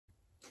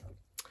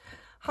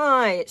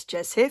Hi, it's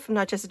Jez here from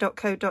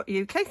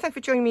Nigezza.co.uk. Thanks for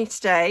joining me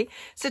today.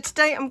 So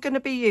today I'm going to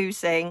be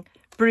using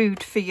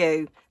Brewed for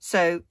You.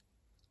 So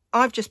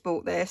I've just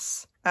bought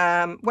this.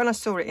 When I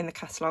saw it in the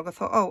catalogue, I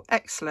thought, oh,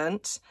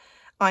 excellent.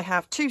 I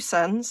have two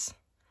sons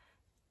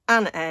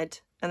and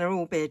Ed, and they're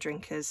all beer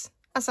drinkers,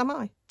 as am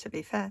I, to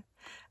be fair.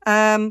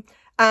 And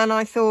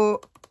I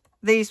thought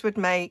these would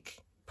make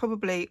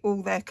probably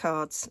all their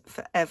cards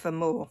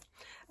forevermore.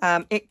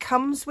 It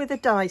comes with a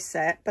die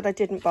set, but I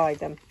didn't buy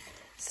them.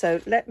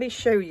 So let me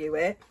show you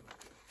it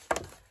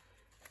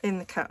in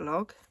the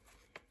catalogue.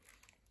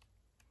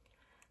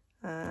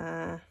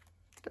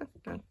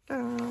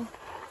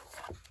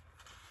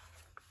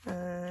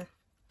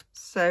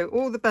 So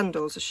all the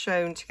bundles are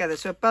shown together.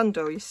 So a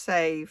bundle, you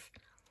save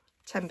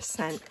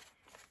 10%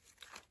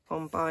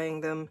 on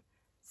buying them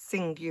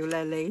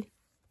singularly.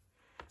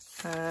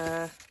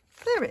 There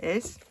it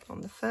is on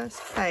the first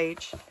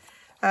page.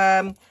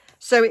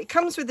 So it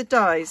comes with the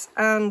dies,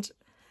 and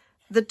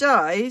the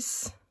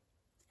dies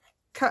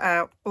cut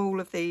out all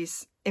of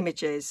these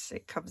images.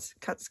 It can't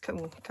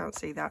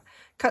see that.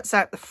 Cuts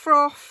out the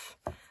froth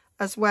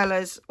as well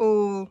as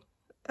all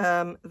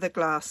the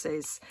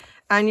glasses.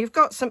 And you've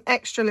got some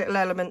extra little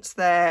elements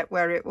there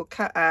where it will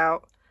cut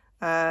out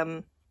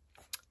to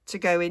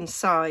go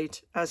inside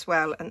as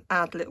well and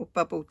add little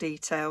bubble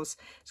details.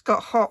 It's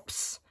got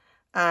hops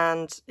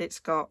and it's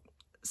got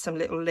some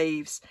little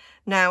leaves.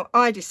 Now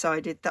I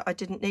decided that I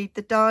didn't need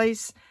the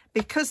dies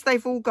because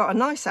they've all got a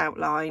nice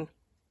outline.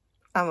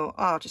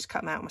 I'll just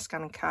cut them out of my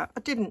scan and cut.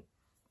 I didn't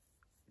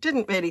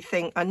really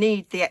think I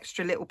need the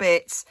extra little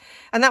bits,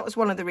 and that was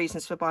one of the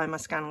reasons for buying my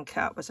scan and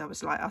cut, was I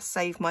was like, I'll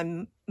save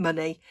my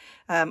money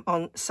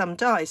on some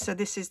dies. So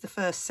this is the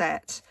first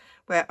set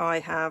where I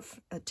have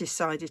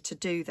decided to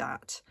do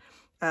that.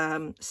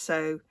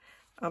 So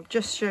I'll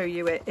just show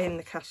you it in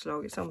the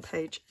catalogue. It's on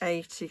page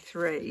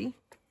 83,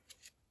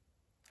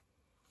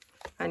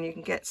 and you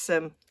can get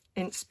some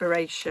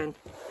inspiration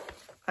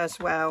as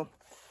well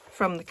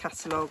from the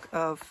catalogue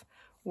of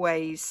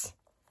ways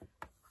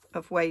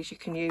you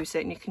can use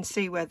it, and you can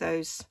see where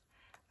those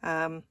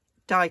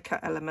die cut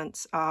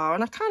elements are.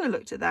 And I kind of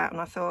looked at that and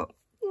I thought,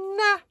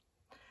 nah,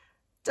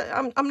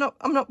 I'm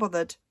not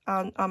bothered.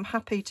 I'm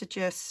happy to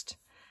just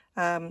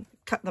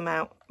cut them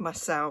out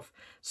myself.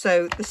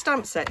 So the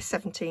stamp set is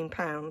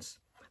 £17.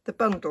 The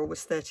bundle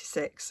was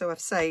 36, so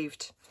I've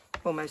saved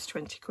almost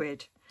 20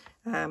 quid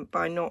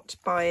by not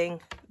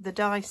buying the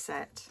die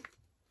set.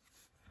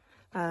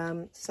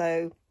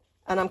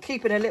 And I'm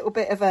keeping a little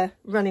bit of a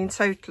running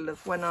total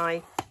of when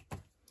I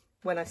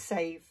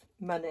save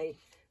money.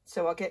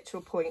 So I'll get to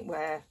a point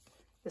where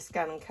the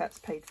scan and cut's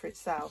paid for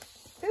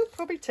itself. It'll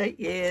probably take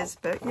years,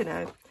 but you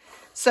know.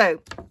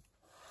 So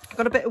I've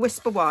got a bit of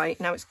Whisper White.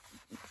 Now it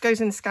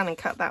goes in the scan and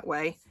cut that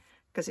way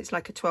because it's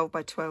like a 12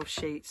 by 12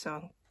 sheet. So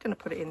I'm going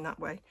to put it in that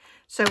way.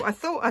 So I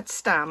thought I'd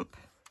stamp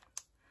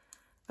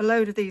a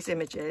load of these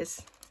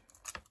images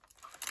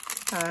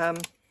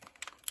and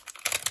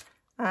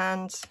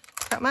cut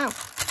them out.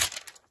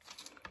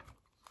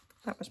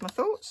 That was my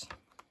thoughts.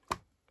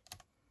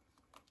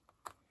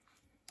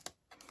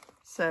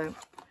 So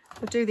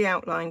we'll do the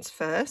outlines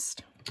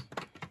first.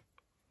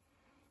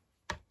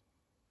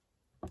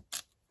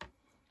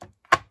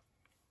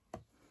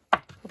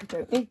 Probably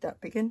don't need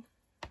that big one.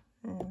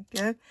 There we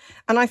go.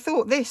 And I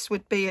thought this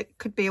would be,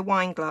 could be a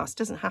wine glass.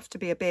 Doesn't have to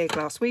be a beer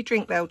glass. We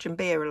drink Belgian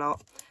beer a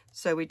lot,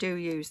 so we do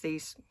use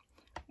these.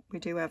 We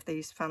do have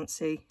these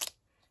fancy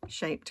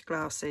shaped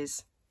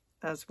glasses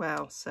as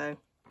well. So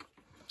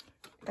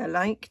I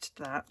liked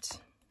that.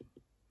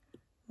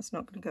 That's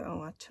not going to go.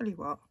 Oh, I tell you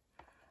what,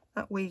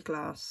 that wee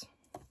glass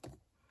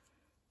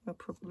will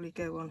probably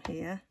go on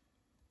here.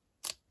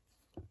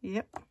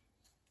 Yep.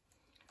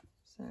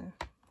 So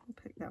I'll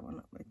pick that one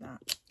up with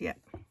that. Yep.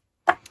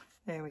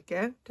 There we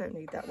go. Don't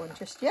need that one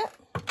just yet.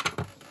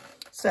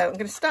 So I'm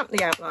going to stamp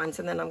the outlines,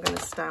 and then I'm going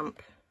to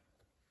stamp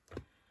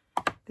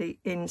the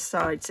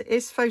insides. It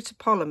is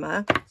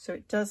photopolymer, so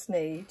it does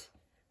need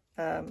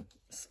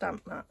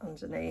stamp mat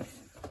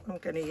underneath. I'm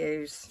going to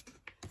use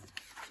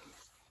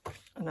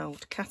an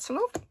old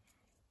catalogue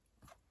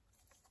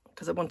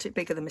because I want it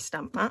bigger than my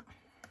stamp mat.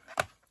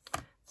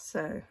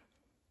 So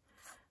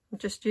I'm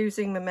just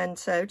using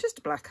Memento, just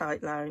a black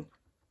outline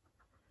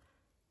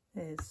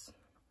is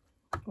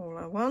all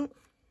I want.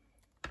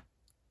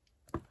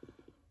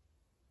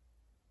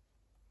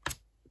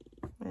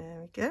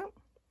 There we go.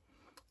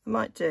 I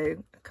might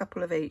do a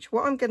couple of each.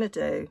 What I'm going to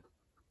do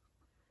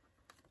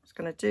is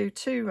going to do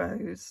 2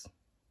 rows,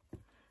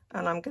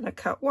 and I'm going to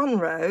cut 1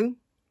 row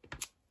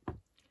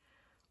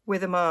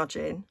with a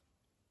margin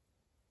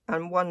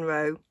and 1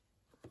 row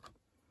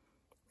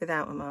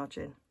without a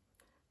margin,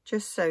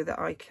 just so that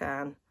I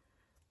can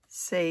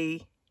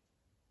see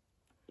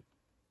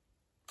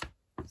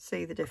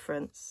the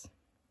difference.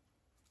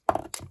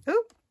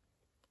 Oh,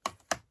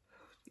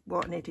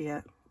 what an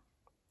idiot.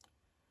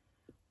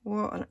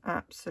 What an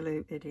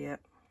absolute idiot.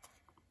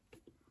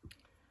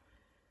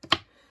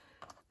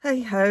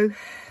 Hey ho.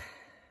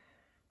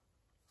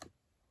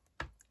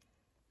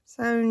 It's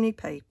only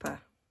paper.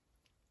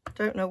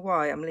 Don't know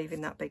why I'm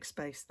leaving that big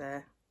space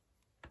there.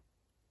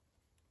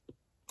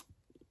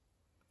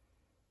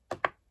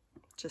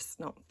 Just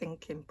not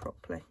thinking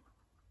properly.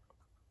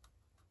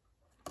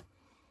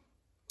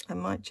 I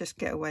might just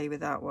get away with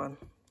that one.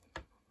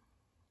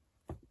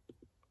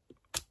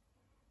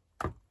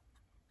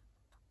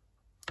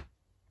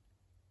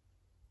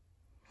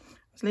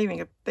 Leaving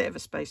a bit of a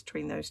space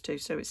between those two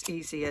so it's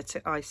easier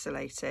to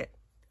isolate it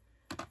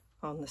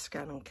on the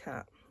Scan and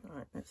Cut.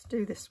 Right, let's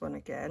do this one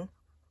again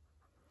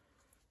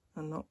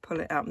and not pull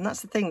it out. And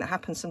that's the thing that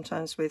happens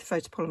sometimes with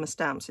photopolymer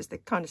stamps, is they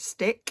kind of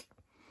stick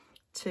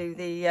to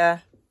the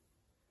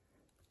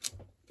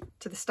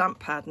stamp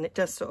pad, and it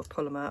does sort of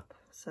pull them up.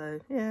 So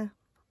yeah,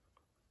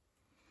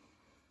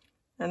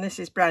 and this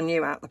is brand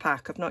new out the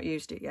pack. I've not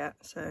used it yet,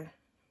 so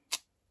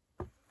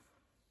there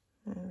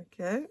we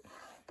go.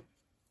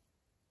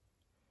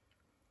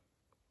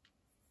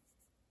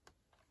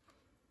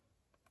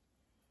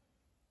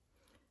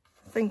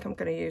 I think I'm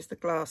going to use the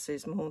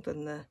glasses more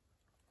than the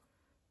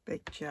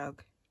big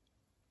jug.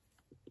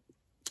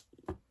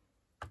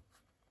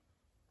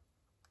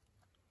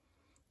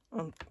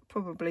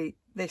 Probably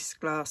this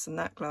glass and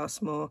that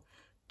glass more.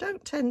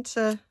 Don't tend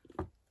to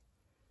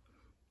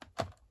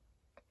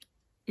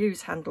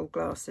use handle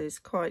glasses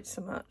quite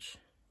so much.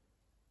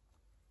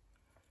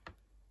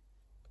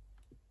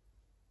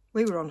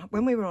 When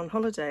we were on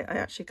holiday, I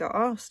actually got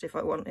asked if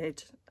I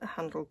wanted a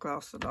handle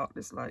glass or not.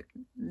 It's like,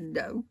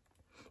 no.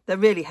 They're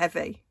really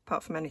heavy,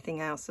 apart from anything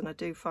else, and I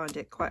do find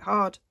it quite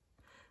hard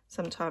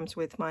sometimes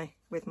with my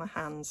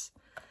hands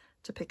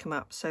to pick them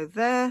up. So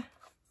they're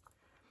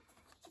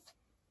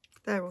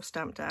all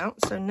stamped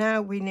out. So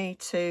now we need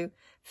to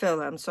fill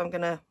them. So I'm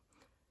going to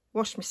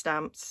wash my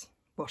stamps,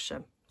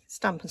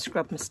 stamp and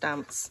scrub my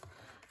stamps,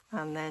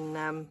 and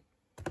then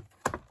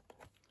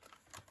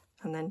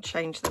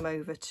change them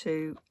over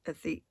to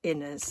the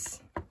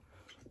inners.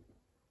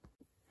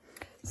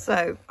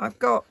 So I've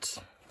got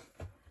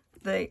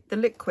the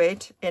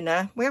liquid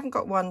inner. We haven't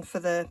got one for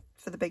the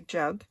big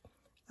jug.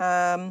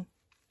 We've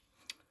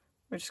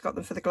just got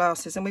them for the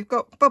glasses, and we've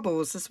got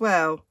bubbles as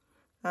well,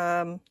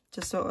 to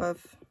sort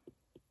of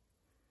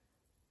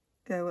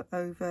go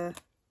over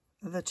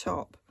the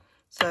top.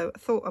 So I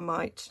thought I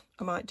might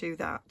do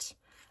that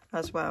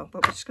as well,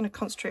 but we're just going to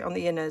concentrate on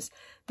the inners.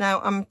 Now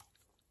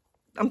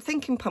I'm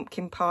thinking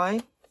pumpkin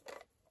pie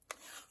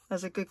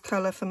as a good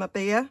colour for my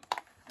beer.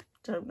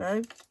 Don't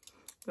know.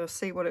 We'll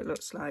see what it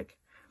looks like.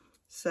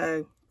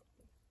 So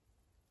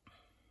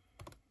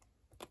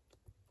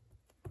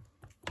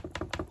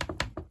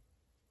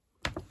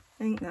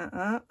ink that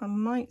up. I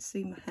might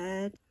see my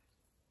head.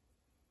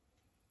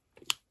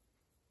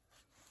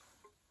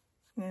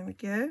 There we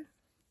go.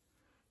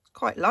 It's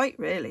quite light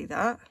really,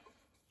 that.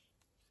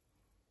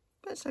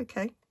 But it's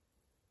okay.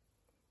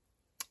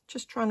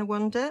 Just trying to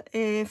wonder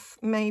if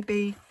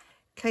maybe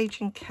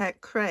Cajun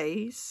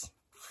Craze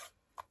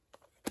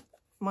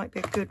might be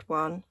a good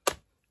one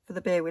for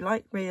the beer. We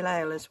like real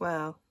ale as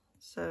well,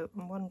 so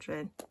I'm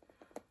wondering,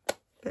 a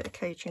bit of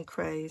Cajun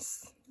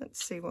Craze.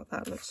 Let's see what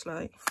that looks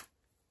like.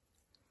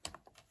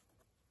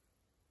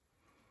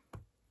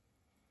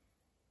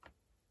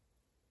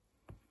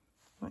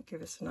 Might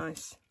give us a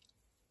nice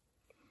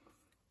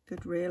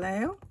good real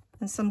ale,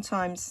 and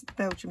sometimes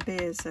Belgian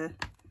beers are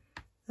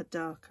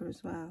darker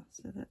as well,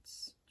 so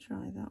let's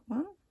try that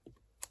one.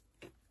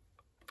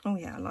 Oh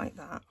yeah, I like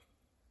that.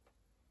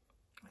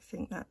 I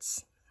think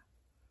that's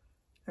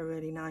a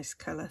really nice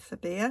colour for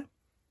beer.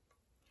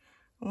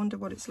 I wonder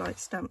what it's like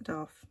stamped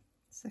off.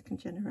 Second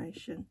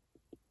generation.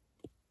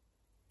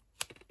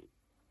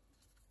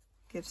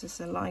 Gives us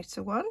a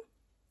lighter one.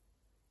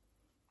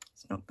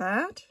 It's not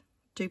bad.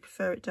 Do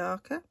prefer it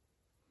darker.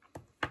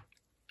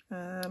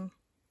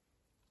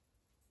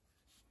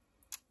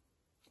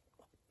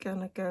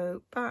 Gonna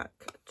go back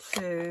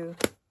to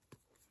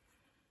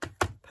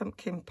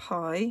pumpkin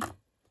pie.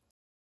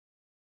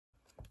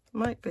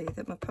 Might be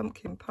that my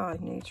pumpkin pie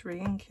needs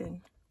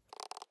re-inking,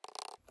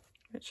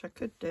 which I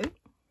could do.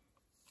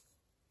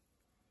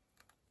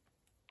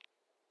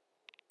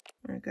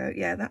 There we go.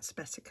 Yeah, that's a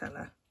better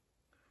colour.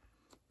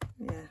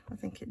 Yeah, I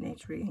think it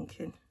needs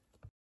re-inking.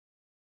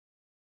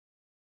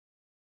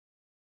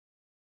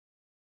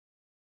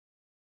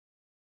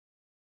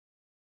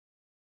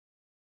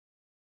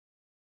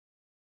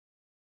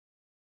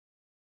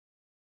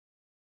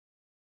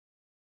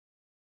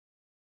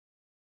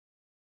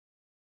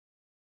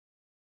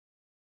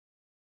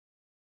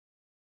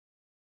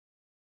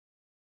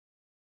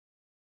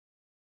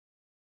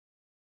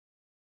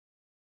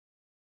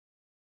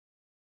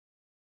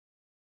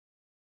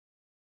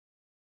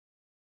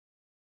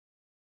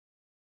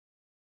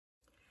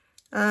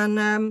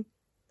 And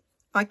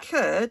I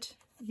could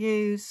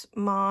use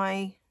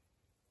my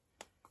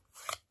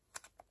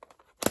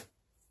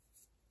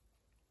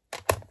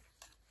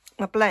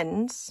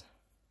blends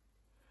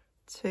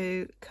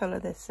to colour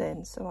this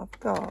in. So I've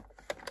got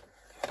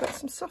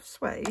some soft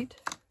suede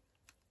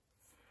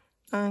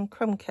and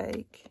crumb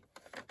cake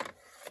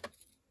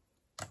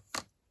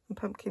and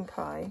pumpkin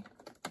pie.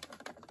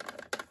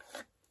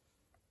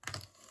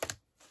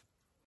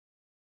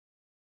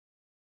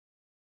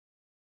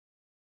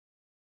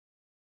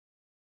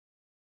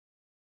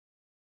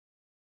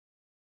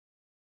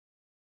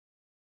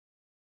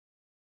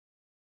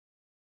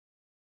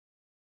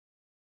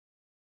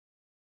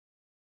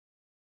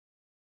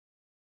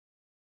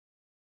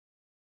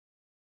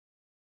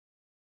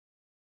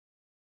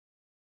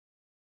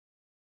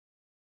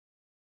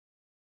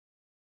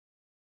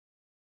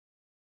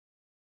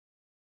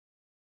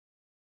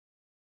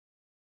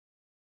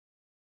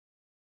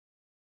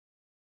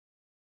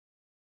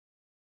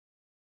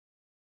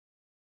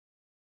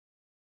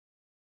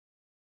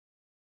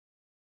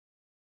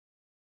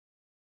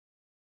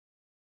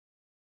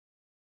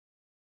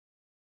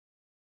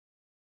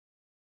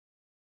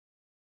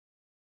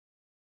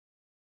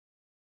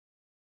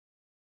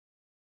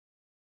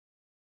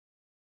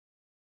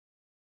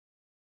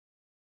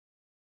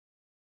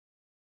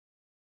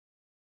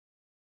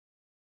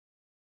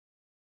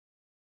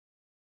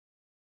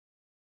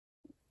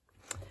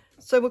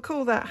 So we'll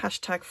call that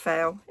hashtag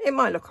fail. It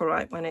might look all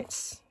right when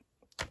it's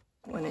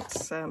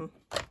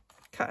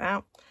cut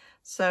out.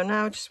 So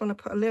now I just want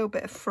to put a little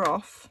bit of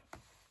froth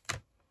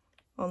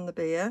on the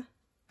beer.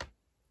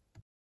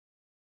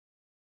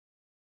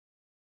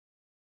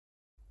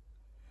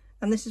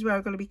 And this is where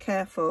I've got to be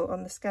careful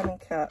on the scan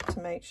and cut to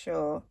make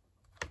sure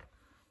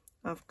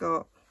I've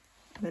got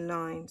my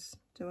lines.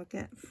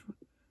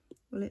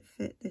 Will it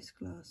fit this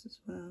glass as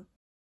well?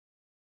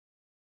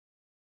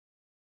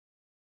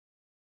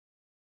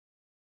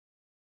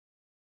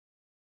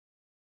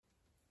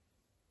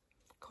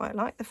 Quite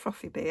like the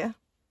frothy beer.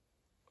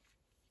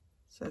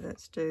 So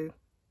let's do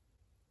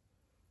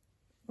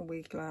a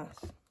wee glass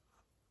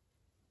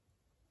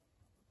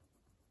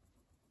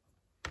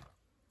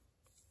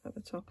at the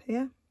top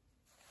here.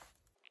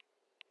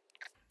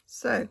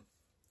 So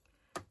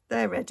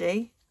they're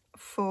ready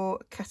for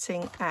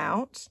cutting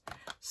out.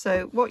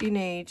 So what you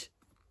need,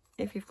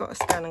 if you've got a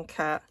scan and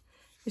cut,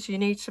 is you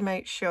need to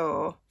make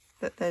sure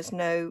that there's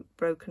no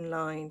broken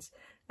lines,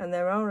 and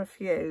there are a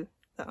few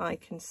that I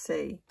can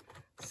see.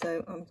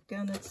 So I'm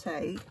gonna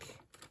take,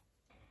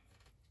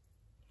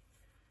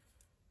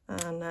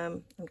 and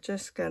I'm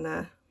just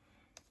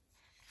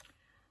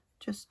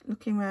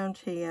looking around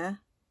here.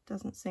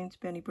 Doesn't seem to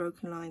be any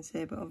broken lines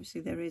here, but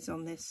obviously there is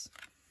on this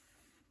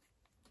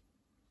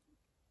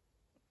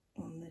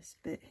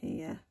bit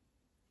here.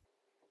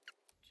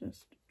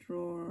 Just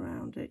draw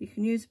around it. You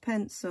can use a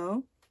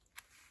pencil.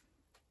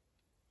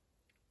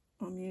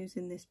 I'm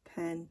using this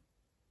pen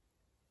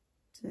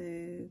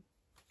to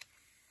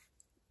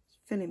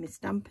fill in my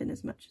stamping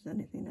as much as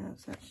anything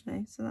else,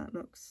 actually. So that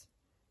looks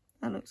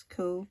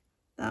cool.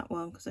 That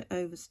one, because it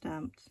over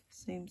stamped,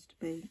 seems to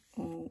be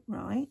all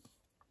right.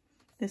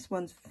 This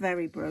one's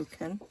very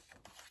broken,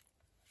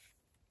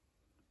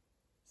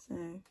 so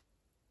you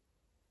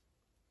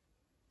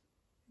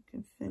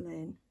can fill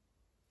in.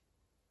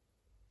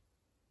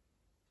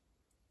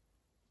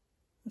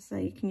 So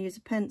you can use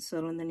a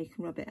pencil and then you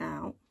can rub it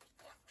out.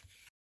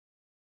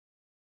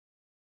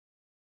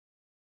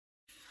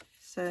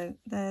 So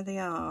there they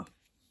are.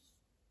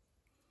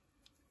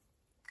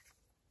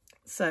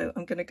 So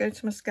I'm going to go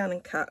to my scan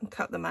and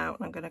cut them out.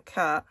 And I'm going to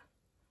cut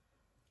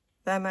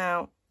them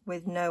out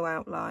with no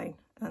outline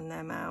and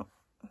them out,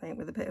 I think,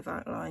 with a bit of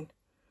outline.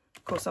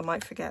 Of course, I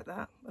might forget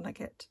that when I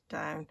get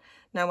down.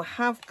 Now I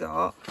have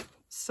got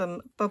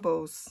some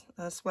bubbles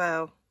as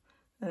well,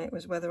 and it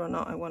was whether or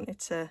not I wanted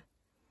to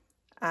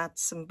add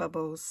some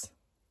bubbles.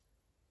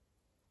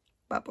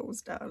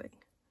 Bubbles, darling.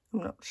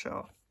 I'm not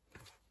sure.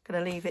 I'm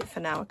going to leave it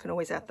for now. I can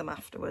always add them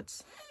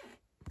afterwards.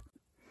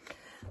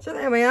 So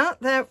there we are.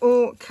 They're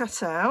all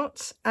cut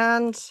out,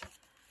 and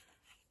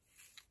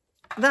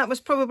that was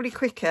probably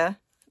quicker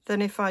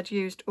than if I'd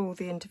used all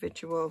the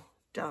individual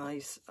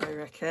dies, I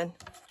reckon.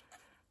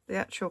 The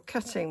actual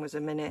cutting was a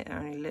minute. It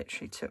only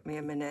literally took me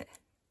a minute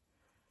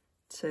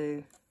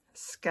to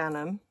scan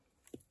them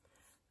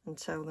and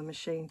tell the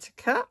machine to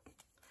cut.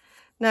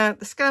 Now,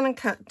 the scan and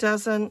cut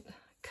doesn't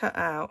cut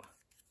out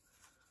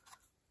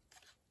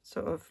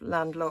sort of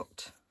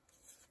landlocked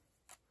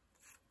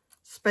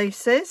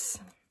spaces.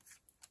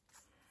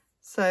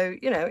 So,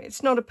 you know,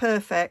 it's not a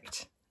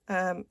perfect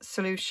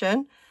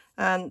solution.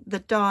 And the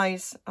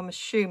dies, I'm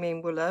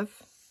assuming, will have.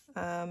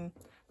 Let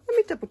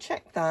me double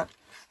check that.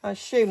 I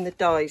assume the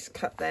dies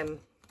cut them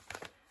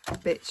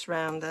bits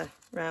round the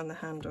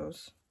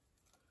handles.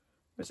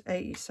 It was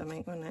 80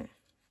 something, wasn't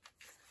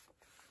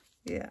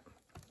it?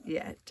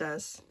 Yeah, it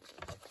does.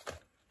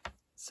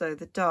 So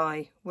the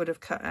die would have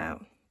cut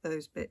out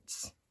those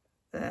bits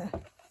there.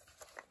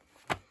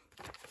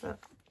 But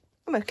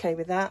I'm okay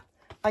with that.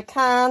 I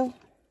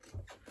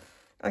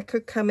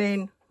could come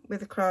in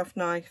with a craft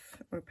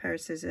knife or a pair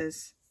of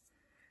scissors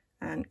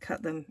and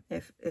cut them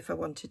if I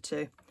wanted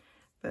to.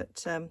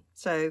 But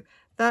so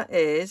that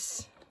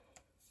is,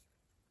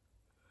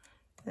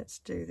 let's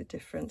do the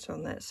difference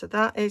on that. So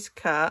that is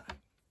cut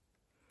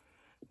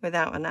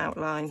without an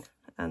outline,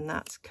 and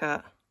that's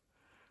cut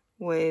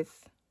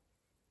with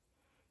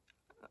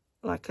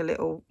like a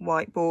little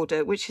white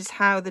border, which is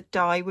how the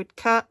die would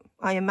cut.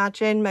 I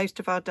imagine most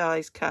of our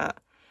dies cut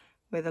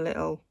with a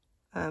little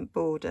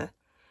border.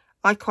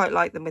 I quite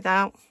like them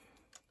without.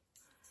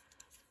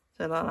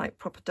 So I like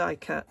proper die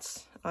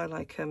cuts. I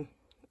like them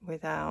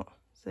without.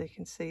 So you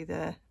can see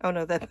there. Oh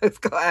no, they've both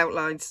got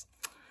outlines.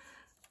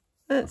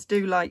 Let's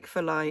do like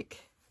for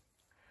like.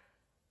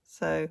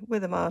 So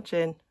with a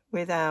margin,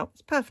 without.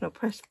 It's personal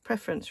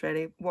preference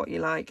really, what you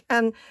like.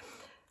 And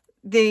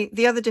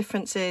the other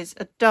difference is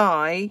a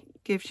die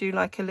gives you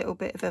like a little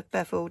bit of a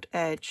beveled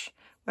edge,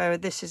 whereas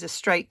this is a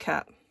straight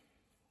cut.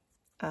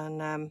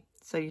 And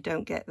so you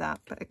don't get that.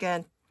 But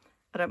again,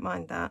 I don't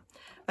mind that.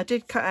 I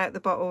did cut out the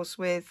bottles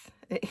with,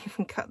 it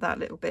even cut that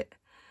little bit.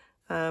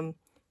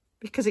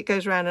 Because it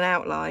goes around an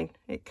outline,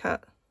 it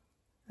cut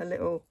a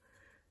little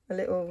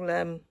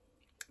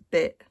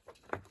bit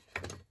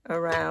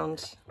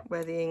around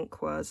where the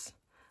ink was.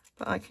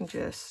 But I can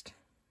just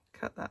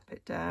cut that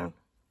bit down.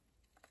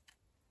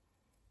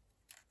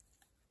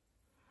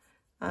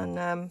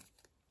 And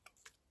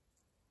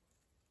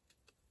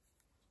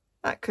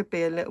That could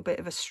be a little bit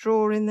of a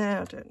straw in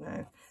there, I don't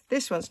know.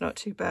 This one's not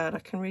too bad. I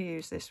can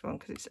reuse this one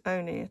because it's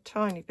only a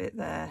tiny bit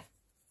there.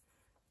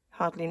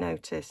 Hardly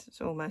notice. It's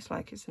almost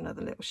like it's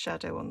another little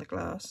shadow on the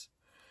glass.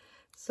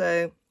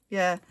 So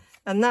yeah,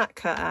 and that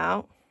cut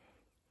out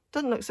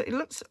doesn't look so, it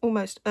looks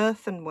almost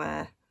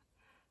earthenware,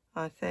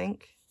 I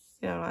think,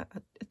 you know, like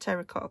a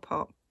terracotta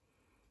pot,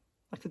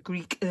 like a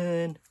Greek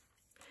urn.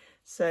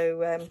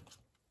 So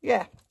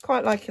yeah,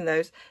 quite liking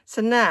those.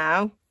 So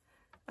now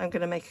I'm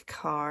going to make a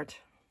card.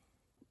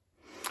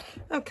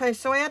 Okay,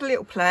 so I had a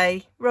little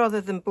play.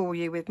 Rather than bore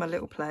you with my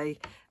little play,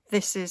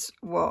 this is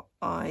what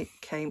I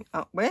came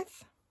up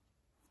with.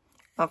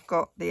 I've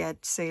got the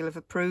Ed seal of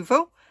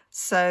approval,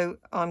 so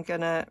I'm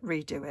going to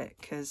redo it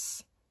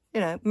because, you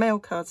know, mail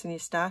cards in your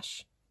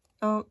stash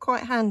are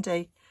quite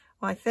handy,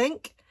 I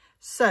think.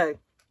 So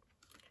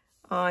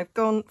I've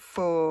gone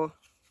for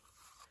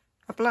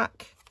a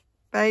black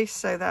base,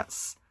 so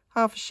that's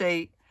half a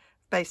sheet,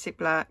 basic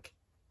black,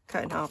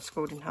 cut in half,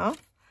 scored in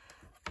half.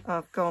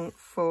 I've gone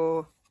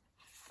for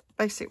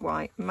basic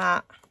white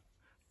matte,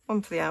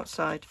 one for the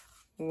outside,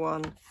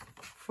 one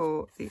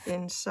for the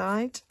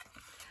inside.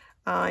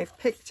 I've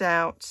picked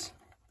out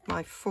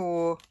my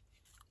 4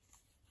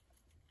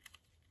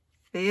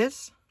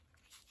 beers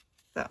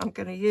that I'm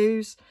going to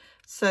use.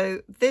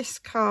 So this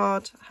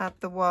card had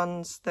the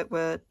ones that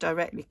were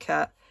directly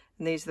cut,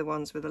 and these are the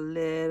ones with a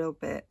little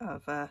bit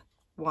of a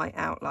white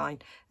outline.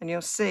 And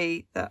you'll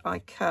see that I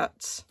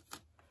cut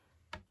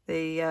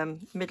the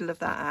middle of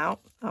that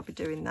out. I'll be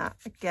doing that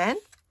again.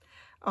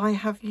 I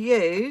have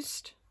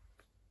used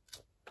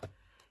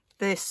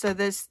this, so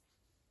there's,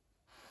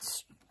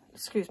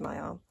 excuse my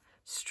arm,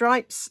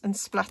 stripes and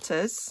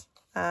splatters.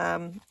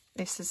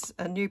 This is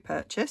a new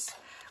purchase.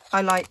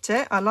 I liked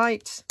it. I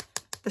liked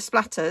the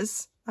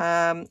splatters.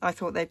 I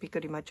thought they'd be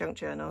good in my junk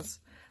journals.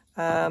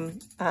 And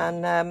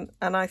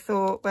I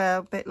thought,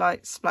 well, a bit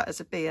like splatters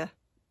of beer.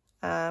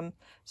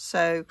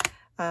 So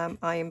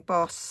I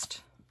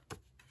embossed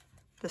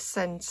the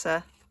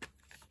centre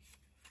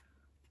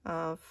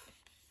of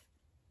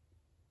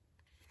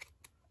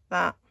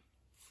that,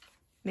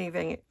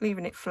 leaving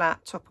it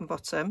flat top and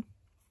bottom.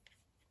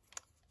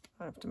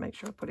 I have to make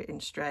sure I put it in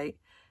straight,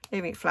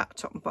 leaving it flat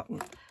top and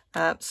bottom.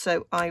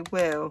 So I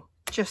will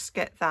just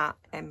get that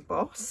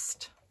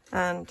embossed,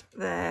 and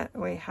there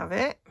we have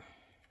it.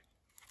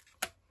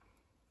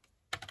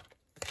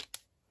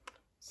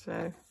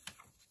 So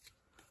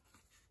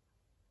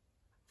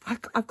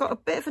I've got a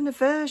bit of an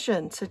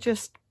aversion to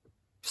just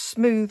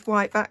smooth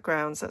white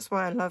backgrounds. That's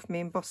why I love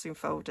me embossing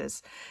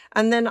folders.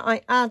 And then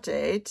I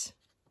added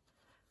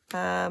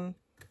a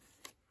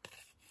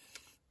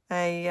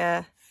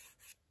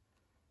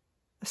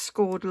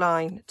scored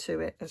line to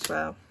it as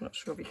well. I'm not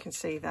sure if you can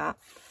see that.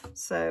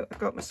 So I've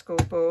got my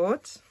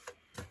scoreboard,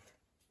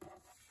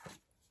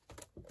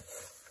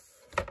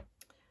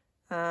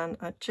 and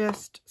I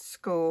just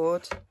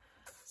scored.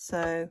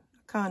 So I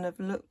kind of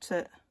looked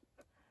at,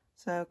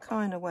 so I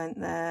kind of went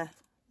there.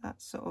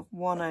 That's sort of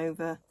 1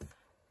 over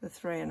the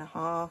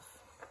 3.5,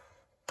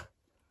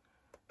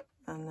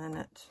 and then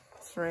at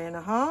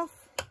 3.5.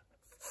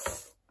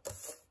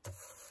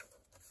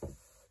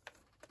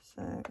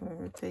 So we'll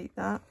repeat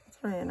that,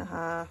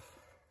 3.5,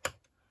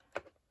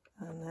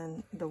 and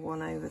then the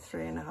 1 over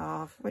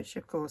 3.5, which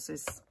of course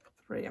is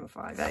 3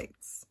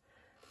 5/8.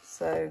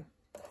 So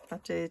I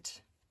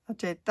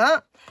did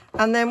that,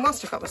 and then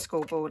whilst I've got my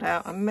scoreboard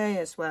out, I may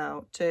as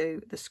well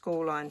do the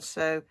score lines.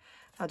 So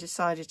I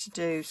decided to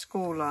do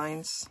score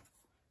lines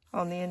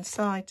on the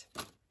inside.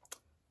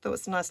 Thought it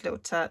was a nice little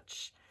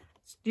touch.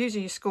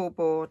 Using your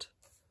scoreboard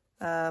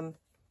in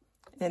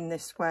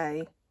this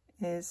way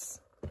is,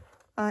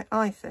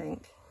 I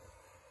think,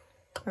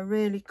 a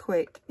really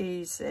quick,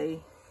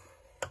 easy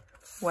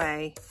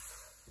way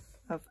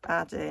of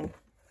adding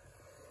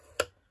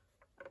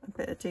a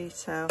bit of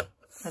detail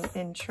and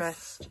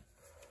interest.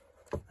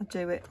 I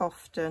do it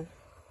often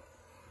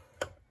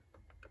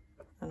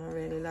and I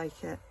really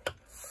like it,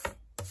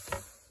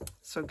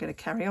 so I'm going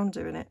to carry on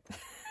doing it.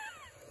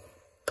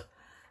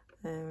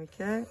 There we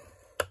go.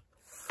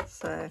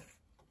 So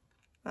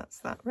that's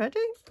that ready.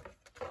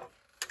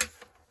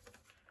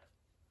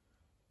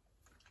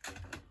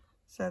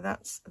 So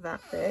that's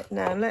that bit.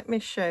 Now let me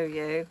show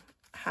you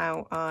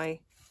how I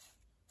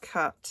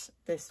cut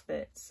this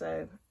bit.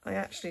 So I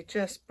actually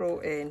just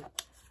brought in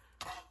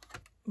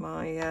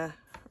my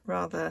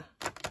rather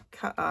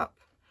cut up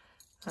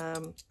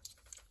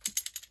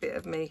bit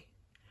of me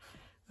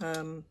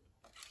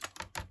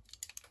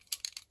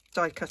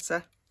die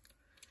cutter,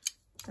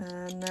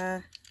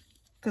 and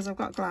because I've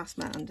got a glass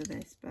mat under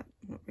this, but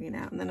I'm not bringing it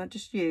out. And then I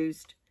just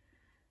used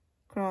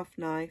craft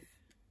knife,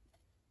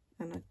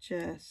 and I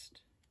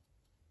just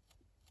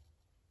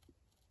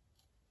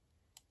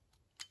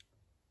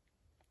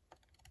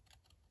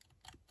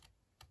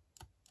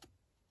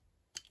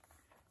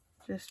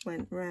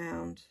went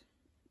round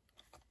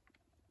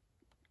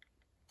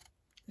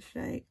the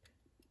shape.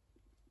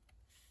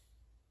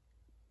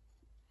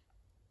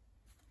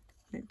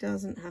 It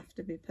doesn't have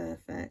to be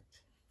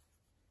perfect.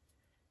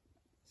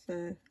 So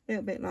a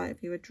little bit like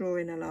if you were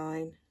drawing a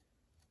line,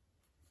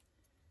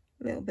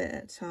 a little bit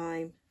at a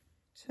time,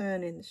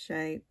 turning the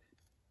shape.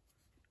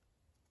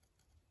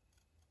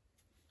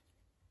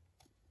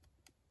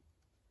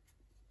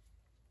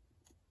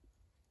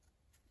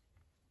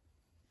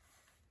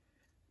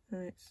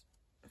 And it's,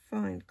 I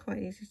find,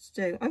 quite easy to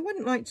do. I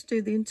wouldn't like to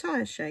do the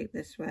entire shape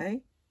this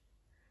way.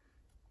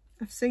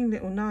 I've seen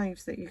little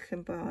knives that you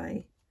can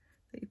buy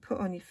that you put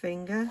on your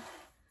finger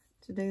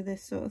to do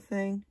this sort of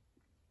thing.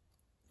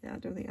 Yeah, I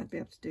don't think I'd be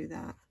able to do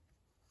that.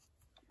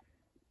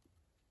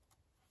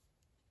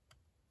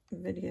 A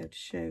video to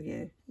show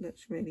you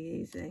looks really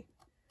easy,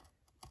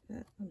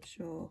 but I'm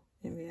sure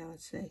in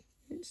reality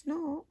it's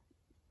not.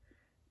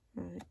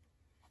 Right.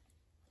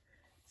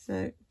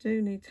 So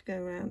do need to go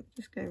around,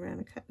 just go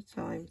around a couple of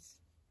times.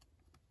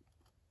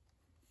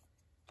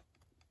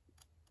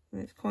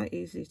 And it's quite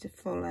easy to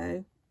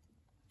follow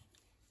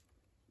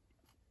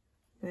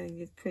where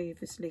you've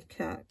previously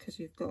cut, because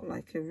you've got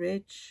like a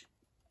ridge.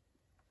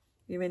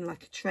 You're in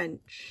like a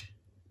trench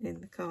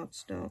in the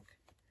cardstock.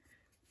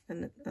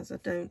 And as I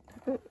don't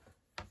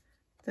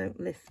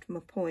lift my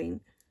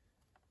point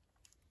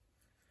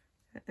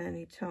at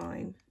any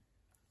time,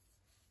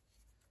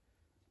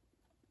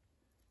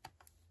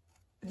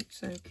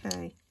 it's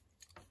okay.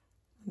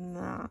 And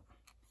that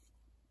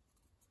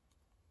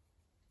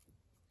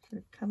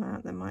should come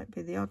out. There might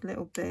be the odd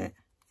little bit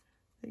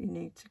that you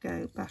need to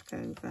go back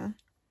over.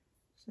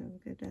 So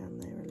we'll go down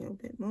there a little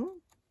bit more.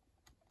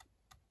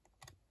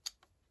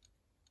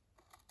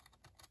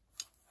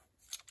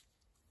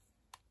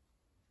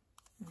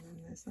 And then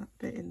there's that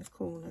bit in the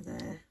corner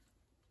there.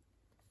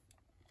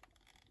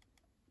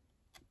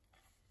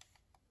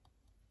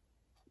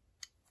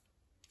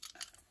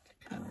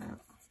 To come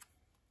out.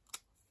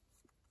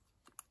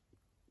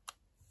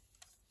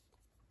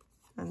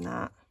 And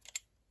that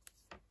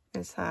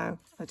is how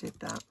I did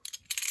that.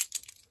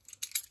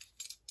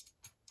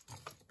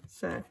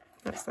 So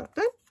that's that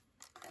done.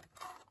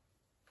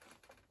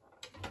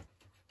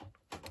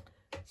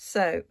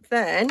 So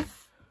then,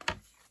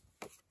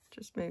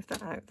 just move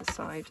that out the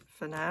side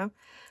for now.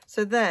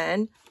 So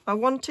then I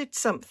wanted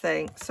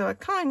something, so I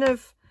kind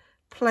of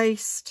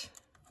placed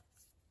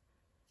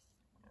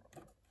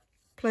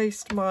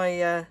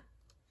my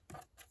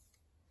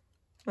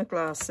my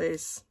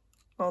glasses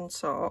on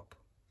top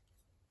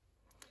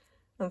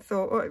and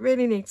thought, oh, it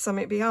really needs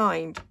something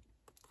behind.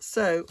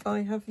 So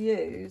I have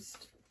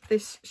used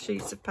this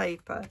sheet of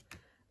paper,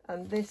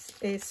 and this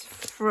is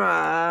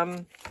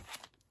from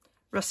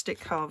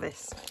Rustic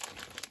Harvest,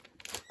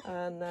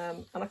 and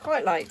I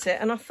quite liked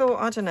it, and I thought,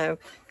 I don't know,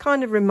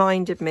 kind of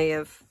reminded me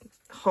of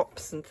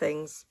hops and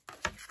things,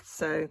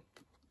 so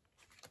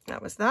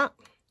that was that.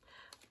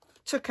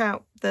 Took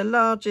out the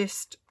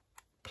largest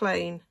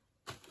plain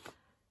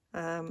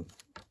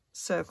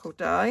circle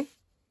die,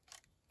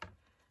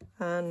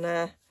 and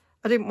I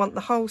didn't want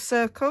the whole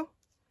circle,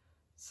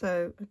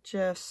 so I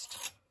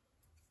just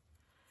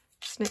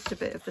snipped a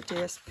bit of the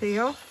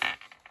DSP off.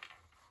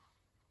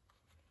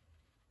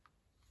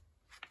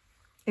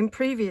 In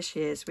previous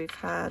years we've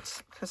had,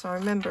 because I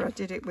remember I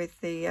did it with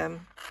the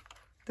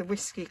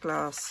whiskey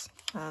glass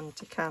and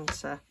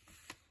decanter,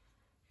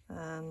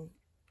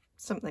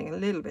 something a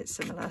little bit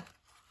similar,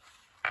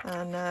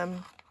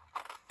 and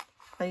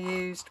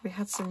we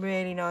had some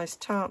really nice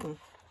tartan,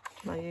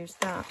 and I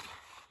used that,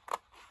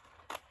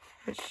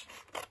 which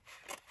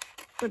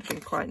would have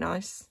been quite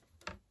nice,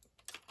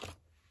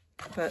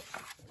 but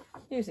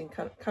using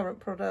current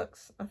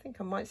products, I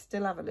think I might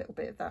still have a little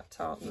bit of that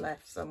tartan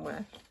left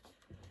somewhere.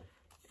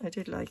 I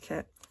did like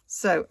it.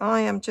 So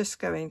I am just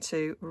going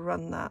to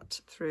run that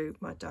through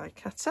my die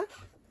cutter.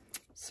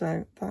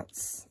 So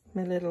that's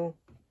my little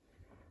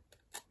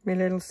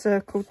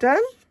circle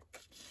done.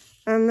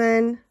 And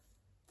then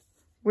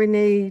we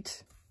need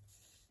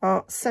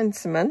our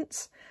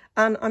sentiments.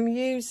 And I'm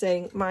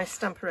using my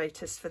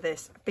Stamparatus for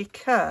this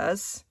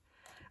because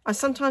I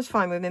sometimes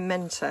find with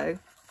Memento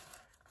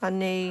I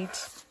need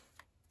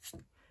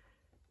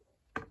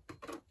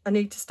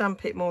to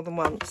stamp it more than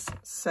once.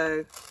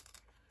 So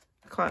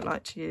quite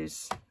like to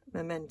use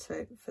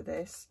Memento for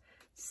this.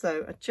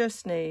 So I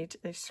just need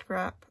a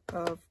scrap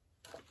of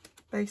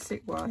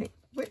basic white,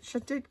 which I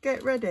did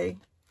get ready.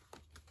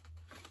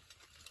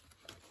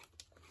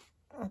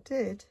 I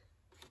did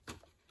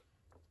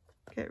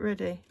get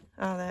ready.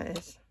 Oh, there it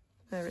is.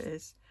 There it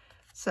is.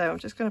 So I'm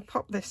just going to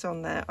pop this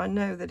on there. I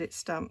know that it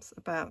stamps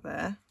about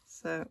there,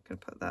 so I'm going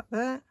to put that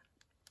there.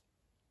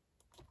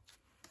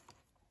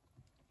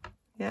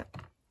 Yep,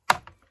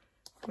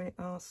 we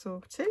are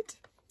sorted.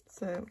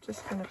 So I'm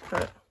just going to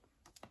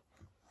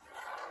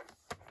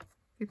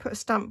put a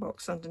stamp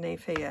box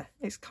underneath here.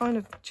 It's kind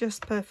of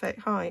just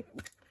perfect height.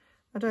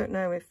 I don't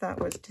know if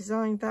that was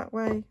designed that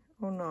way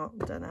or not.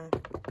 I don't know.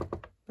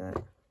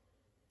 But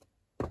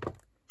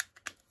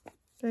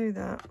do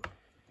that.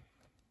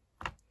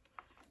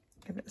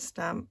 Give it a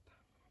stamp.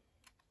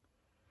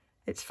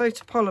 It's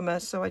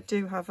photopolymer, so I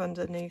do have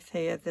underneath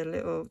here the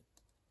little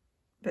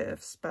bit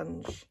of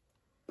sponge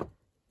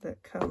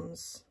that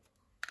comes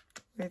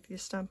with your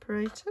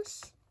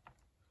Stamparatus.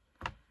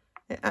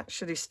 it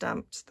actually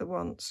stamped the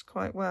once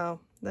quite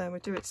well. Then we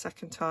do it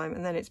second time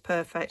and then it's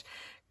perfect.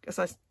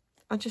 Because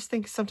I just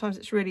think sometimes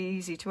it's really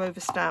easy to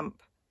overstamp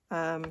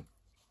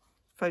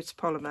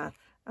photopolymer.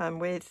 And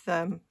with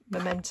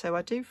Memento,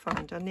 I do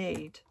find I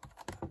need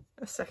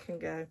a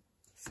second go.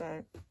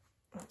 So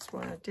that's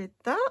why I did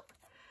that.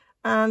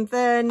 And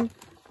then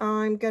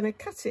I'm going to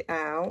cut it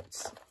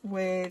out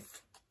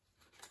with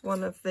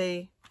one of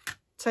the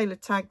Tailor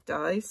Tag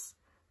dies.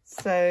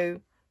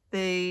 So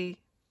the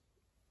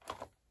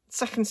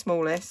second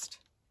smallest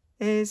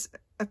is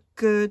a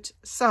good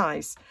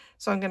size.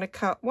 So I'm going to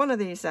cut one of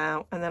these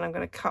out and then I'm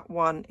going to cut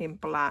one in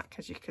black,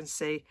 as you can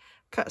see.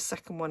 Cut a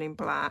second one in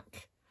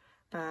black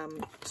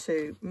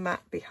to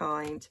matte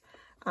behind.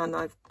 And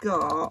I've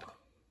got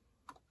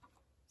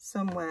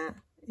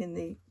somewhere in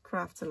the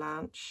Crafter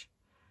Lounge,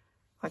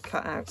 I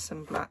cut out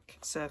some black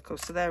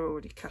circles, so they're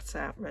already cut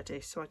out ready.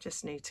 So I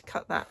just need to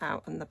cut that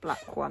out and the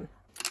black one.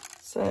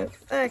 So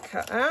they're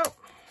cut out.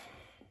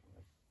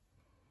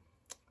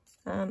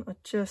 And I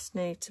just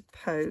need to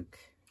poke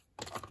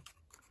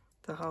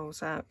the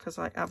holes out because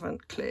I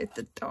haven't cleared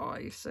the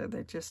dye, so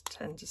they just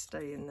tend to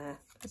stay in there.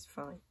 That's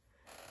fine.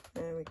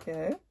 There we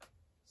go.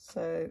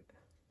 So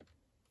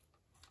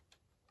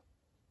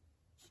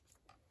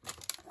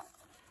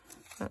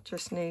that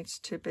just needs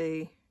to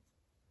be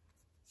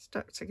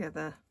stuck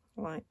together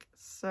like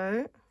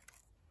so.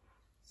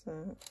 So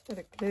a bit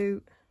of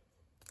glue.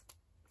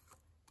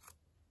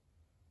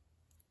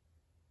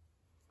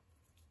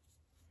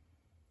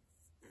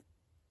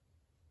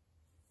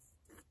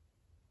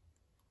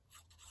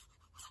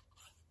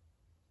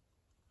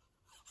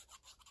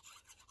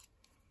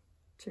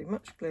 Too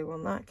much glue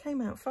on that. It came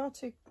out far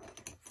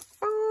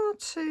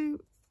too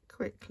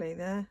quickly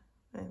there.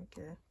 There we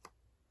go.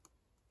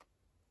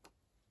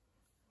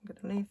 I'm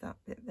going to leave that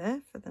bit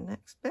there for the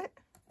next bit.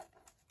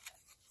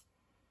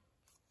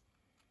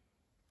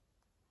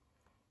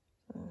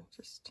 So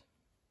just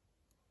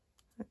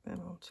put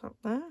them on top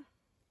there.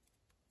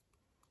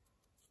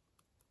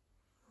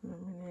 And then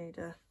we need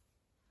I'm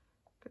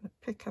going to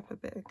pick up a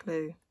bit of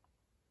glue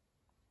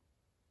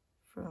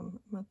from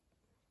my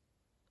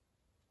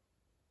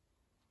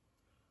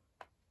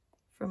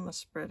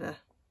spreader.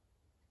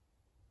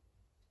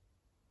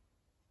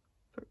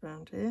 Put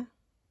round here.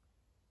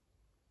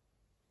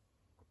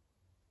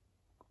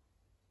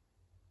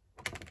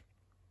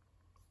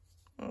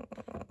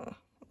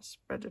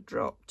 Spreader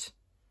dropped.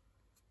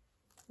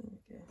 There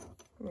we go.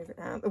 Move it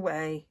out the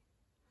way.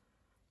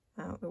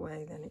 Out the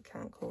way, then it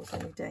can't cause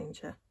any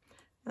danger.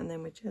 And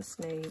then we just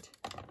need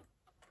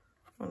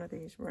one of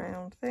these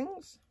round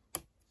things.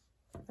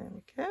 There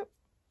we go.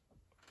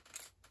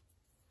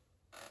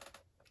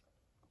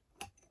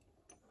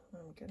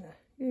 I'm going to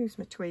use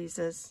my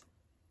tweezers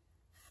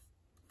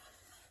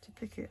to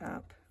pick it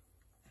up.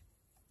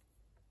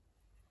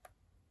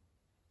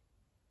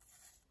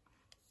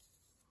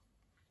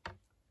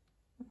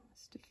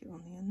 Stick it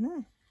on the end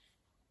there.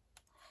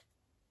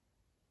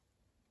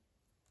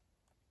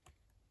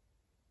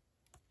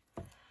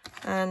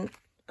 And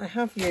I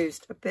have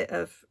used a bit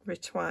of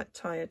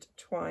retired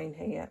twine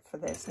here for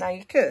this. Now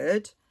you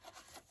could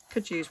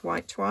use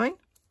white twine,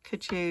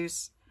 could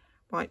use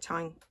white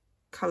twine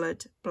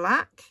coloured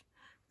black,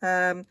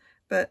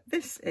 but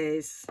this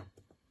is,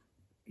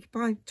 you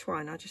buy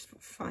twine, I just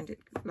find it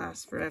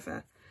lasts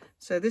forever.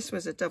 So this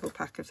was a double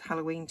pack of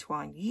Halloween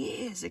twine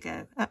years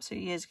ago,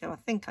 absolutely years ago. I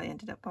think I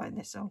ended up buying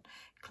this on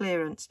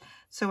clearance.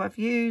 So I've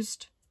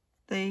used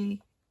the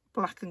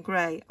black and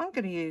grey. I'm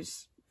going to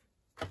use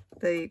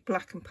the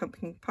black and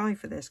pumpkin pie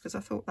for this because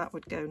I thought that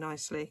would go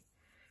nicely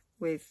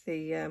with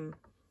the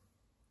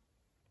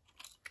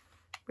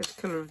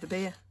colour of the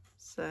beer.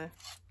 So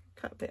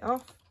cut a bit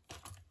off.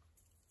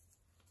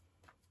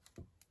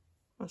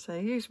 I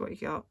say use what you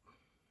got.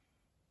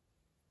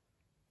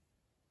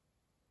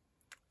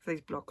 For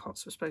these block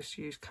hots, we're supposed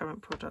to use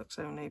current products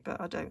only,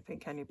 but I don't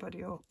think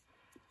anybody will.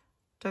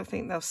 Don't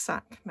think they'll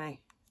sack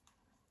me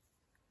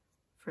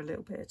for a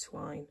little bit of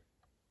twine.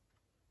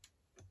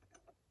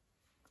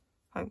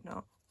 Hope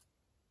not.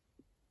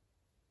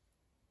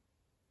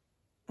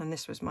 And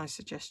this was my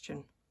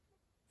suggestion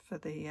for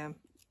the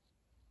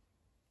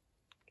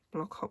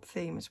block hop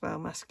theme as well,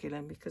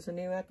 masculine, because I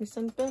knew I had my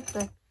son's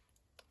birthday.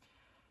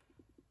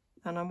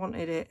 And I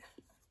wanted it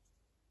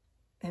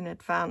in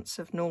advance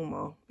of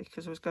normal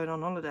because I was going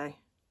on holiday.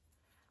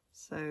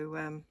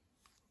 So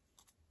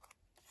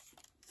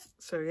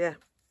so yeah,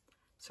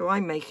 so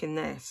I'm making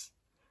this,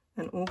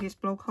 and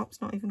August blog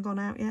hop's not even gone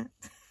out yet.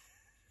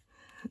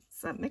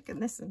 So I'm making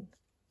this in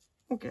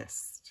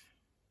August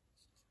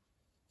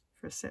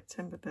for a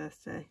September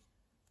birthday.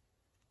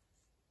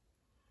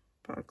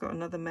 But I've got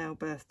another male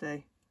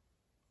birthday,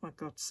 my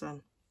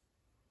godson.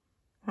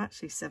 I'm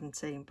actually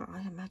 17, but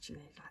I imagine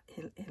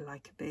he'll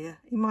like a beer.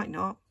 He might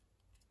not,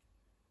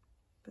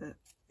 but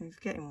he's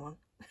getting one.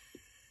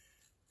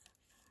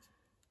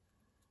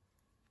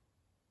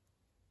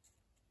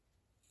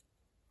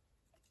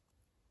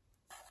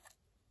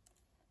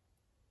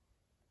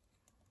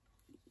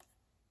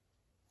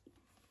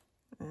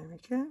 There we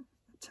go.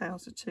 The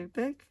tails are too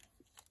big.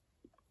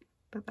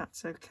 but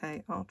that's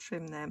okay. I'll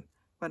trim them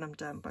when I'm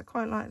done, but I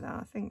quite like that.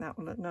 I think that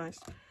will look nice.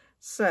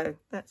 So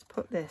let's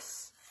put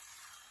this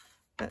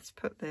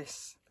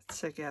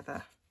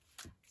together.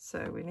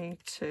 So we need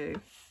to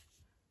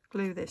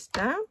glue this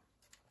down.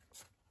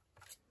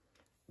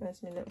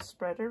 Where's my little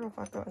spreader? Have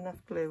I got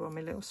enough glue on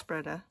my little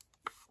spreader?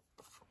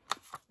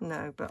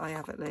 No, but I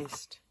have at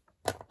least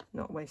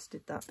not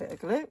wasted that bit of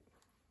glue.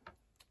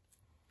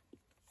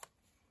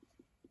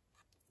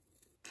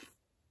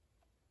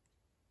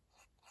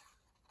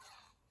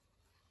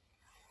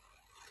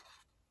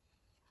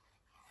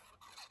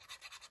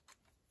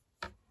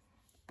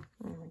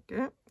 There we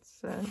go.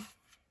 So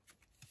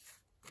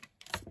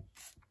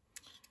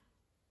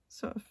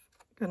sort of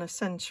going to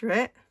centre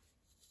it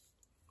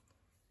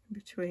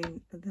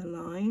between the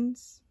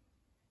lines.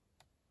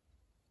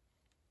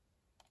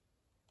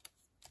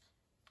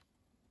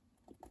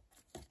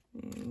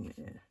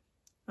 Yeah.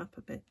 Up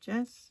a bit,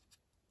 Jess.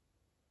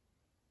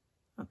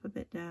 Up a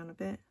bit, down a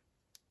bit.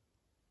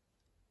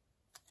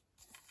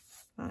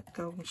 That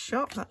golden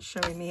shot, that's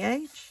showing me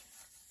age.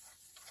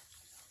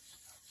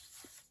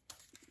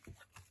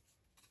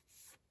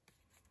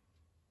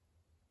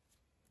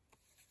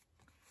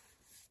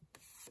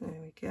 There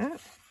we go.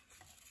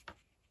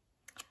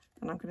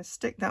 And I'm going to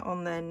stick that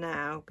on there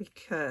now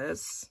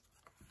because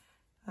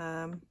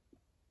it'll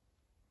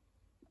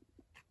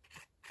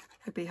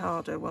be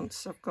harder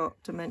once I've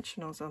got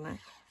dimensionals on it.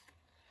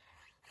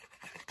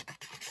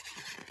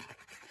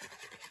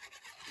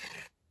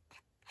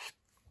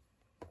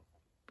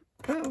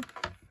 Oh,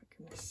 for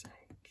goodness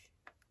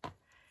sake.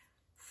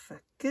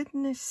 For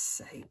goodness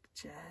sake,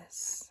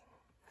 Jess.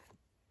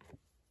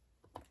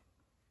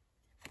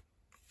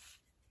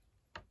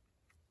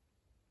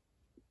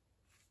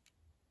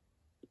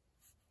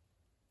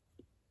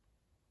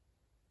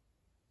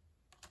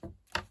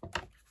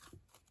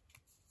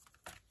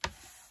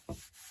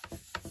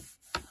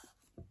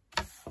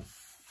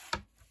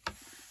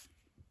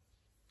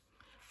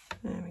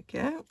 There we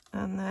go,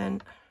 and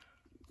then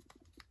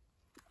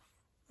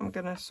I'm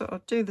going to sort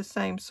of do the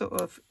same sort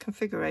of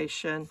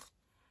configuration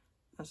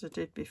as I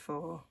did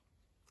before.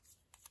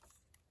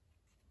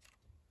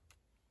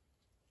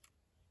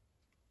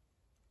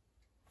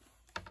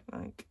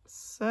 Like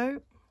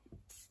so.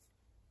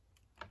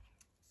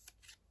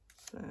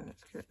 So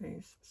let's get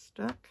these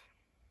stuck.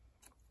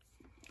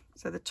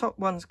 So the top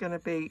one's going to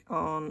be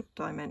on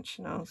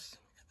dimensionals.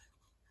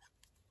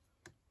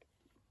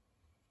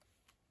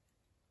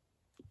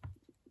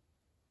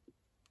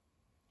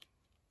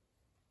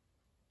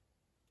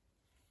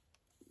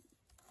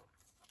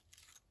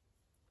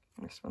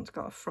 This one's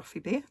got a frothy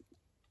beer.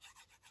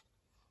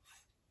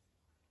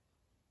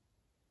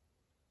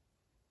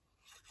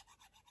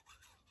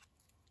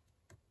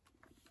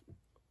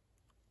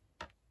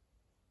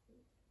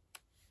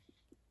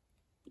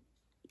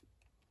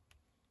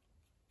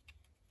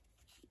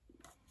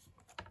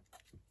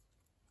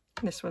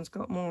 This one's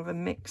got more of a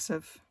mix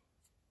of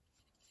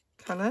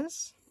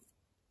colours,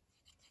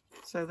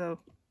 so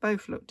they'll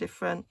both look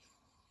different.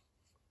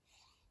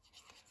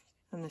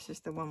 And this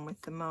is the one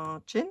with the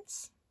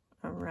margins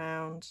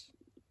around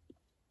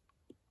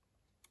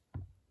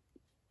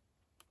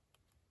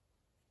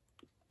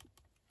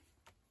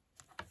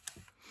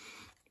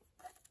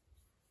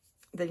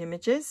the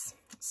images.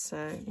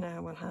 So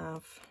now we'll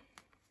have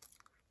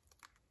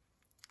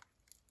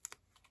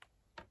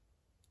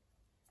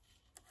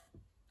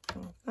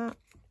all of that.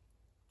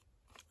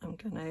 I'm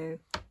going to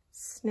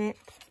snip.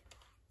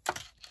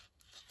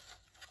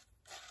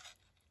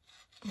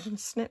 I'm going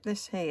to snip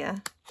this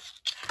here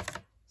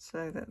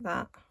so that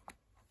that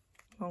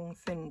long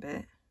thin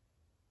bit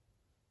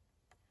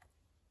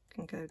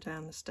can go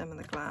down the stem of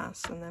the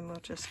glass, and then we'll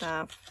just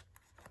have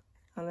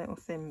a little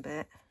thin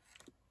bit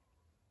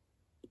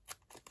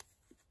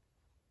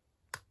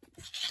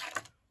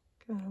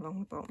going along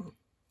the bottom.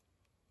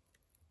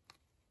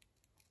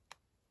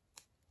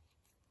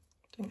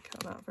 Didn't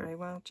cut that very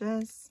well,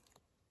 Jez.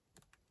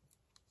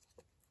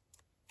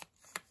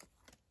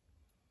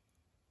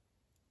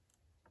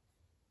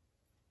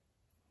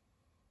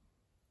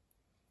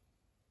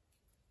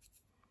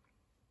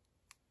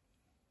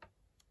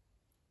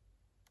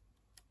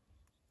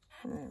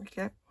 There we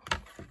go.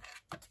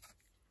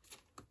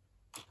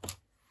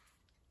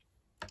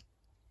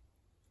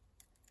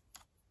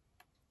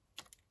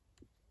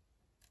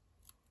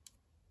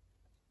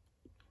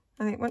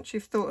 I think once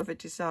you've thought of a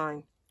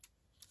design,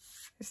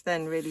 it's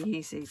then really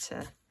easy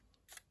to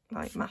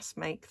like mass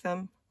make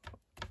them.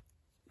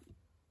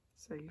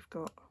 So you've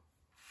got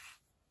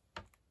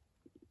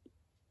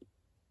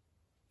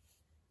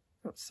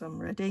some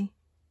ready.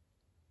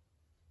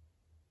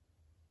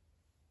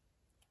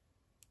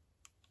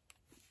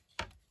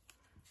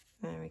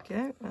 There we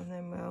go, and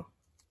then we'll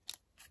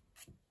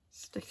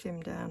stick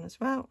him down as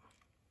well.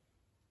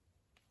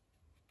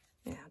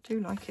 Yeah, I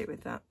do like it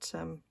with that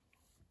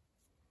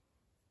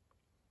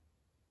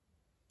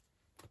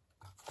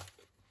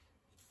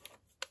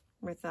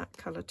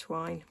colour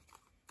twine.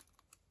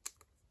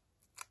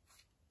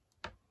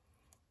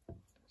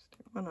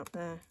 Stick one up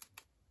there,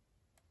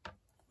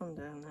 one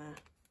down there.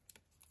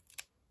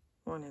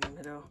 one in the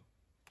middle,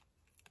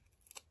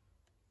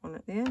 one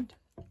at the end.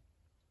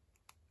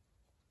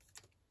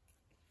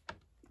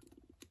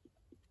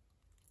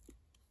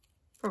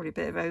 Probably a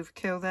bit of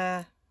overkill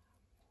there,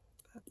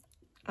 but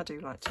I do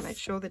like to make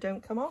sure they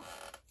don't come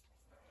off.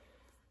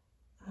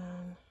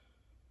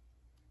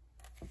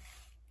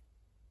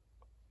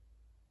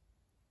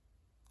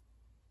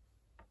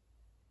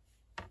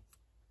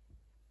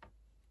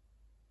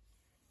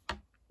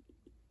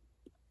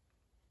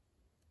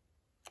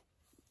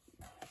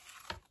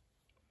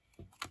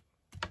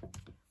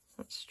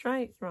 That's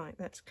straight. Right,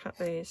 let's cut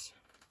these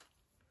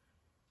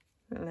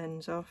little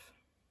ends off.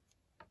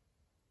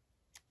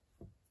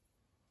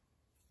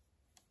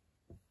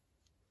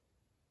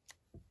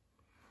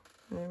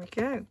 There we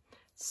go.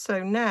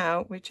 So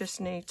now we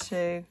just need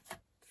to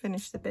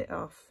finish the bit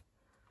off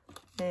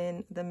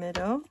in the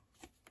middle.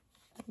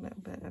 A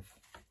little bit of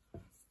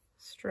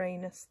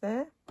strayness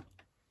there.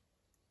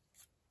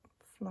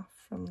 Fluff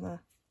from the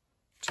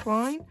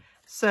twine.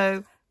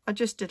 So I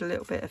just did a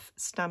little bit of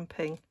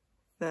stamping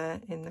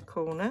there in the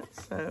corner.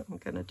 So I'm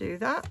going to do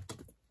that.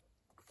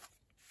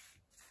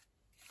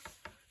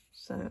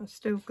 So I've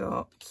still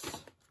got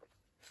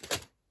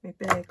my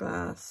beer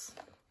glass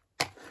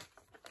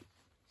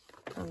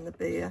and the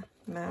beer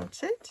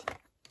mounted.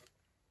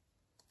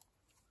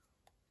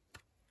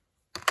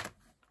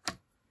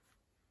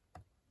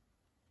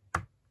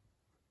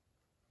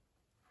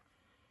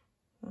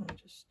 I'll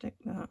just stick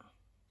that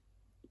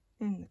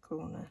in the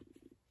corner.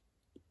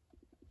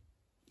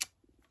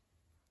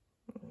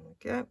 There we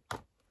go.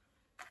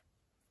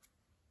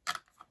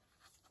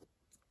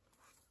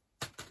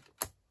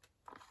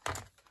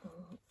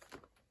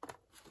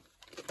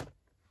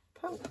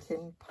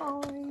 Pumpkin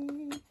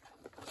pie.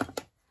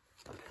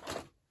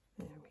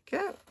 There we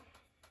go.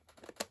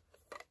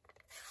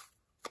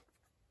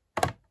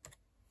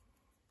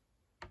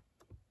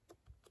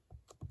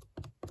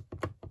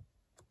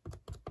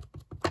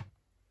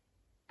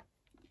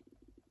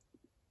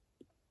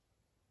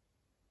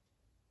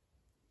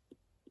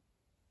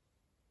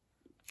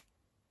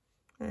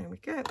 There we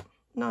go.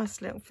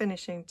 Nice little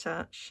finishing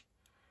touch.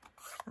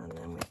 And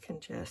then we can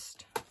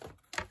just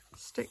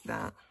stick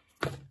that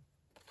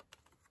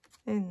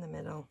in the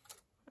middle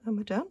and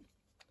we're done.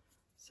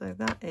 So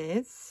that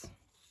is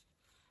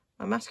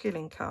my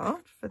masculine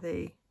card for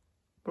the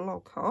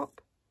blog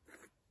hop,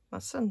 my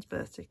son's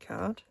birthday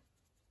card.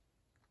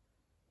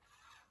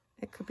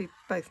 It could be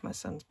both my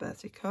son's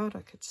birthday card.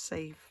 I could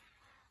save,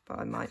 but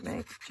I might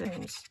make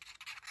James.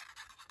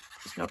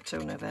 It's not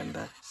till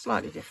November,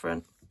 slightly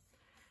different.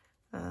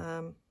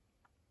 I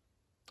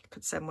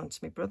could send one to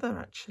my brother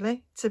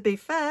actually. To be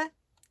fair,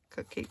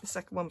 could keep the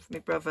second one for my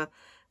brother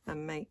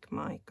and make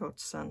my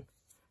godson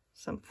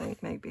something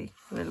maybe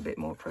a little bit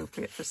more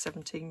appropriate for a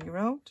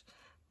 17-year-old.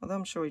 Although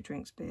I'm sure he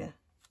drinks beer.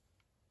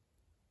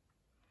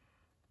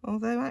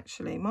 Although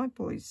actually my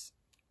boys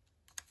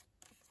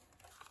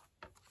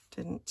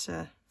didn't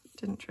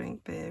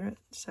drink beer at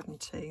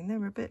 17. They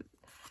were a bit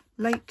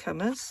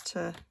latecomers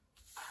to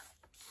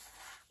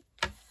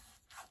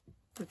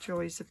the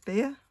joys of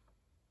beer.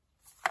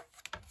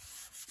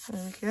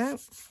 There we go.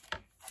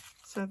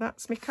 So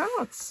that's my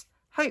cards.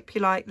 Hope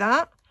you like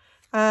that.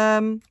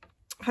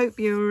 Hope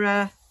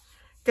you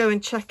go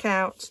and check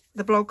out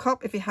the blog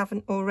hop if you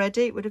haven't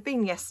already. It would have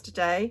been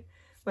yesterday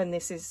when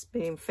this is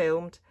being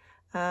filmed.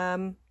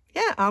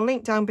 Yeah, I'll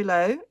link down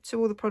below to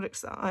all the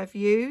products that I've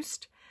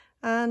used.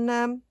 And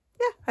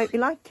yeah, hope you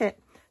like it.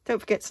 Don't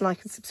forget to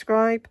like and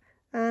subscribe.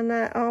 And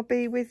I'll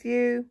be with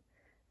you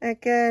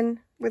again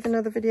with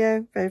another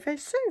video very, very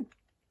soon.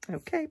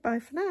 Okay, bye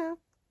for now.